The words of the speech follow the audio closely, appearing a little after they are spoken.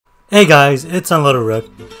Hey guys, it's UnloadedRook,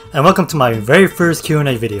 and welcome to my very first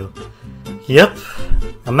Q&A video. Yep,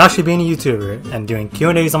 I'm actually being a YouTuber and doing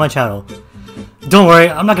Q&As on my channel. Don't worry,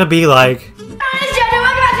 I'm not gonna be like, Welcome back to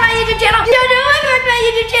my YouTube channel.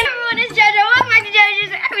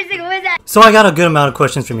 Every single Wednesday. so I got a good amount of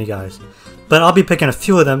questions from you guys, but I'll be picking a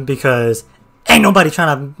few of them because ain't nobody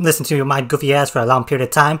trying to listen to my goofy ass for a long period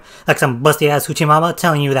of time, like some busty ass hoochie mama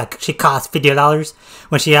telling you that she costs $50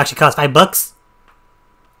 when she actually costs $5.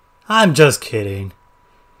 I'm just kidding.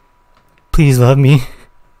 Please love me.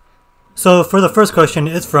 So for the first question,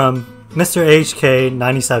 it's from Mr.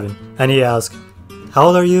 HK97, and he asks, how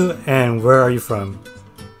old are you and where are you from?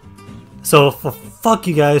 So fuck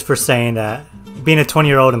you guys for saying that being a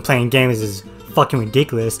 20-year-old and playing games is fucking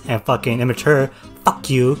ridiculous and fucking immature. Fuck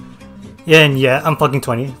you. And yeah, I'm fucking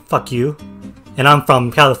 20. Fuck you. And I'm from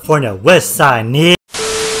California, West Side, nigga.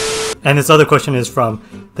 And this other question is from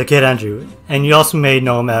the kid Andrew, and you also may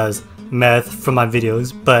know him as Meth from my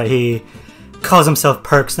videos, but he calls himself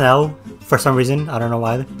Perks now for some reason. I don't know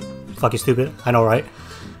why. Fucking stupid. I know, right?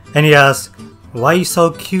 And he asks, why are you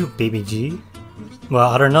so cute, baby G? Well,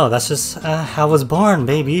 I don't know. That's just how I was born,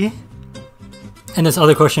 baby. And this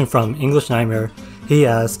other question from English Nightmare, he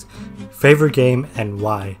asks, favorite game and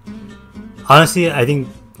why? Honestly, I think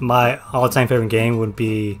my all-time favorite game would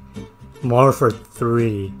be Modern Warfare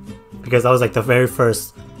 3, because that was like the very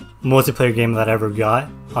first multiplayer game that I ever got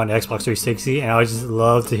on Xbox 360, and I just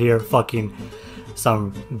love to hear fucking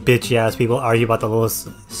some bitchy ass people argue about the most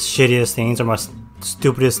shittiest things or most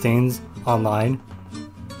stupidest things online.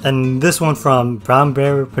 And this one from Brown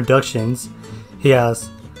Bear Productions, he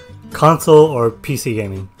asks, console or PC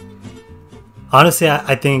gaming? Honestly,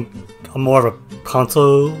 I think I'm more of a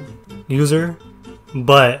console user,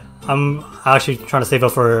 but I'm actually trying to save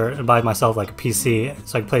up for buy myself like a PC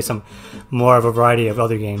so I can play some more of a variety of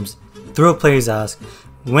other games. Thrill Plays asks,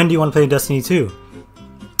 when do you want to play Destiny 2?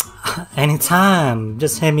 Anytime.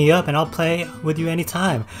 Just hit me up and I'll play with you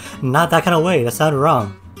anytime. Not that kind of way. That sounded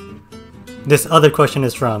wrong. This other question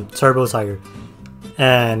is from Turbo Tiger,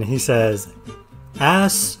 and he says,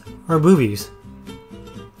 ass or boobies?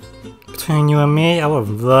 Between you and me, I would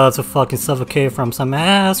love to fucking suffocate from some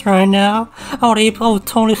ass right now. I would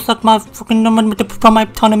totally suck my fucking number from my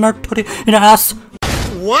tongue and in the ass.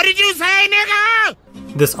 What did you say, nigga?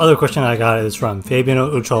 This other question I got is from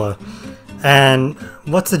Fabiano Uchola. And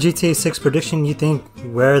what's the GTA 6 prediction you think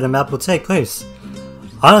where the map will take place?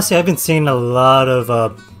 Honestly, I've been seeing a lot of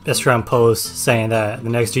Instagram posts saying that the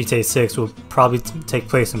next GTA 6 will probably take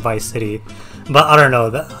place in Vice City. But I don't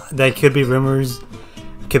know, that could be rumors.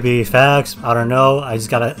 Could be facts, I don't know. I just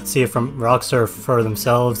gotta see it from Rockstar for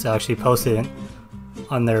themselves to actually post it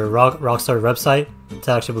on their Rockstar website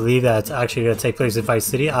to actually believe that it's actually gonna take place in Vice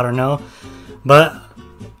City. I don't know, but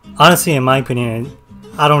honestly, in my opinion,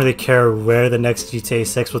 I don't really care where the next GTA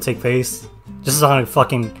 6 will take place. Just as long as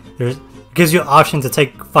it gives you an option to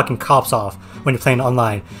take fucking cops off when you're playing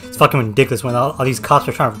online. It's fucking ridiculous when all these cops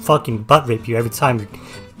are trying to fucking butt rape you every time you're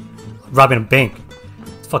robbing a bank.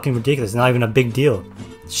 It's fucking ridiculous. It's not even a big deal.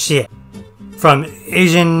 Shit. From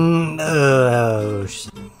Asian fuck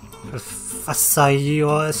you,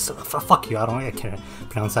 I can't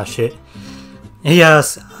pronounce that shit. He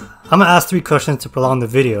asks, I'm gonna ask 3 questions to prolong the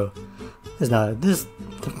video. This does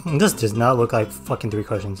not look like fucking 3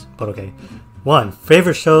 questions, but okay. 1.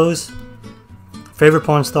 Favorite shows, favorite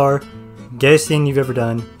porn star, gayest thing you've ever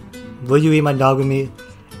done, will you eat my dog with me,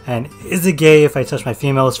 and is it gay if I touch my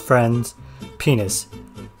female friend's penis?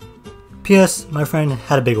 P.S. My friend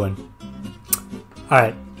had a big one.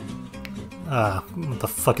 Alright. What the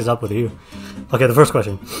fuck is up with you? Okay, the first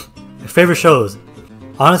question. Favorite shows.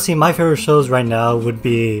 Honestly, my favorite shows right now would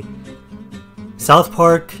be South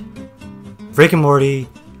Park, Rick and Morty,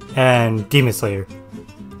 and Demon Slayer.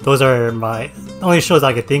 Those are my only shows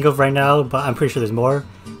I can think of right now, but I'm pretty sure there's more.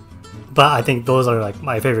 But I think those are like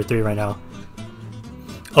my favorite 3 right now.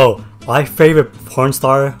 Oh, my favorite porn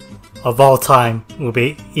star of all time will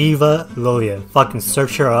be Eva Lolia. Fucking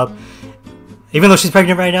search her up. Even though she's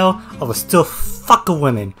pregnant right now, I will still fuck a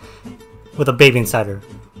woman with a baby inside her.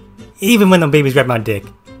 Even when the babies grab my dick.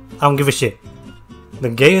 I don't give a shit. The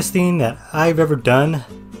gayest thing that I've ever done,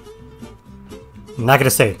 I'm not gonna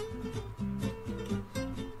say.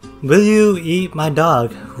 Will you eat my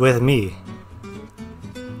dog with me?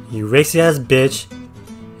 You racist ass bitch.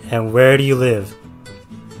 And where do you live?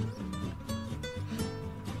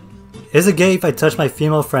 Is it gay if I touch my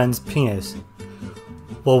female friend's penis?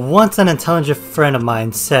 Well, once an intelligent friend of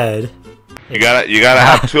mine said, You gotta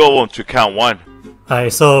have 2 of them to count 1.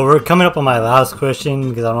 Alright, so we're coming up on my last question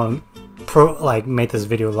because I don't want to make this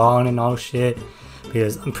video long and all shit.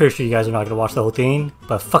 because I'm pretty sure you guys are not gonna watch the whole thing.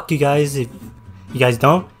 But fuck you guys if you guys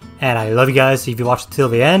don't, and I love you guys if you watch it till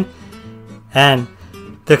the end. And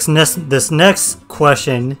this next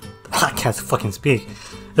question, I can't fucking speak.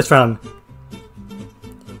 It's from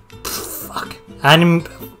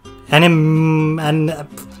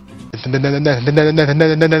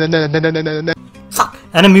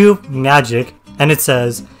Animu Magic, and it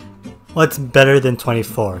says, "What's better than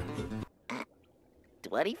 24?"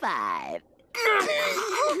 25.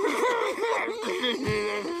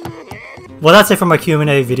 Well, that's it for my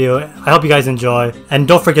Q&A video. I hope you guys enjoy, and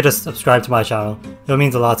don't forget to subscribe to my channel. It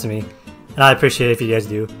means a lot to me, and I appreciate it if you guys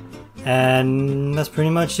do. And that's pretty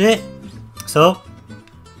much it. So,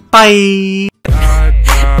 bye!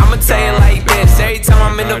 I'ma tell you like this, every time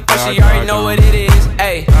I'm in the bush, you already know what it is.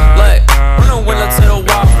 Ayy, look, from the window to the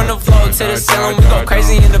wall, from the floor to the ceiling, we go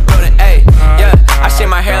crazy in the building. Ayy, yeah, I shave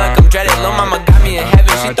my hair like I'm dreaded. Lil' mama got me in heaven,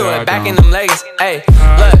 she threw it back in them leggings. Ayy,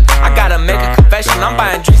 look, I gotta make a confession, I'm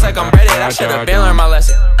buying drinks like I'm Reddit. I should've been learned my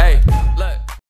lesson. Ayy.